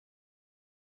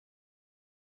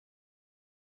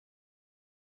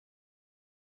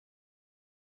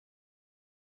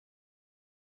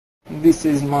This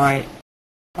is my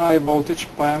high voltage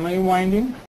primary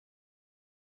winding,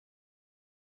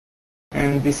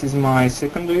 and this is my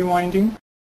secondary winding.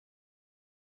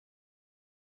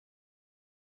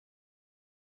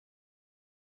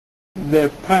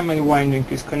 The primary winding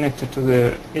is connected to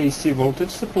the AC voltage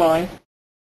supply.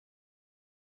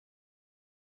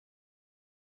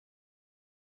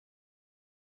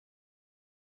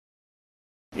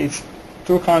 It's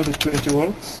 220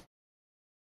 volts.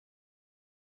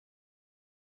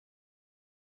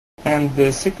 And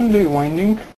the secondary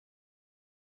winding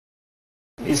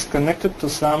is connected to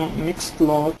some mixed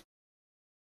load.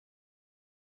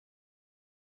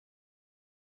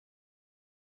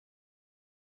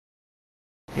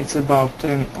 It's about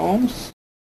 10 ohms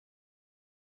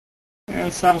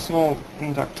and some small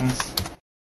inductance.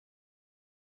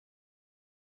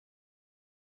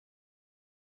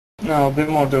 Now the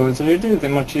model is ready, the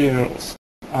materials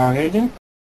are ready,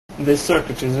 the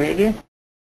circuit is ready.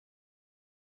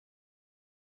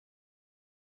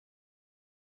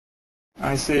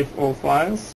 I save all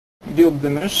files, build the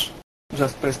mesh,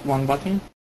 just press one button.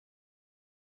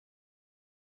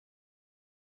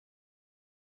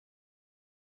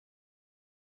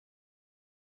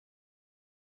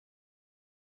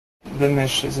 The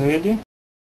mesh is ready,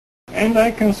 and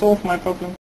I can solve my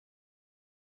problem.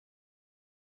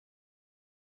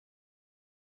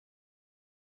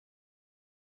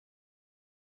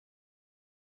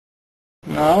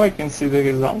 Now I can see the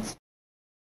results.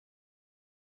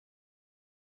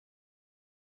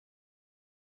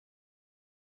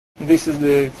 This is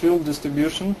the field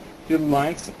distribution, field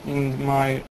lines in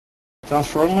my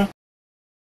transformer,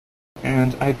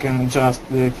 and I can adjust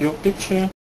the field picture.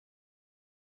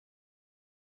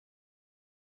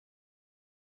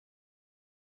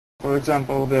 For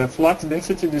example, the flux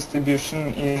density distribution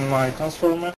in my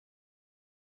transformer,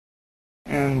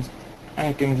 and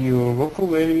I can view local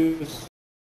values,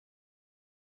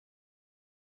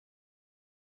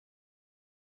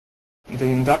 the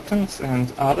inductance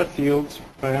and other field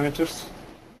parameters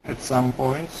at some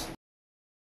points,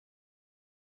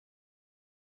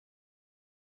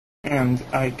 and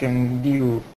I can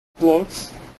view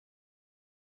plots.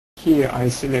 Here I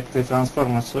select the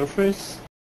transformer surface,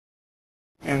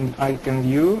 and I can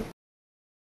view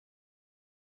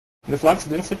the flux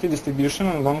density distribution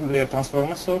along the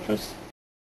transformer surface,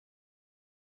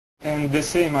 and the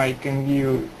same I can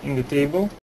view in the table.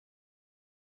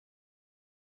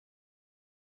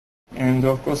 And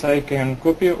of course I can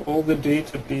copy all the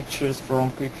data pictures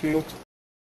from QuickField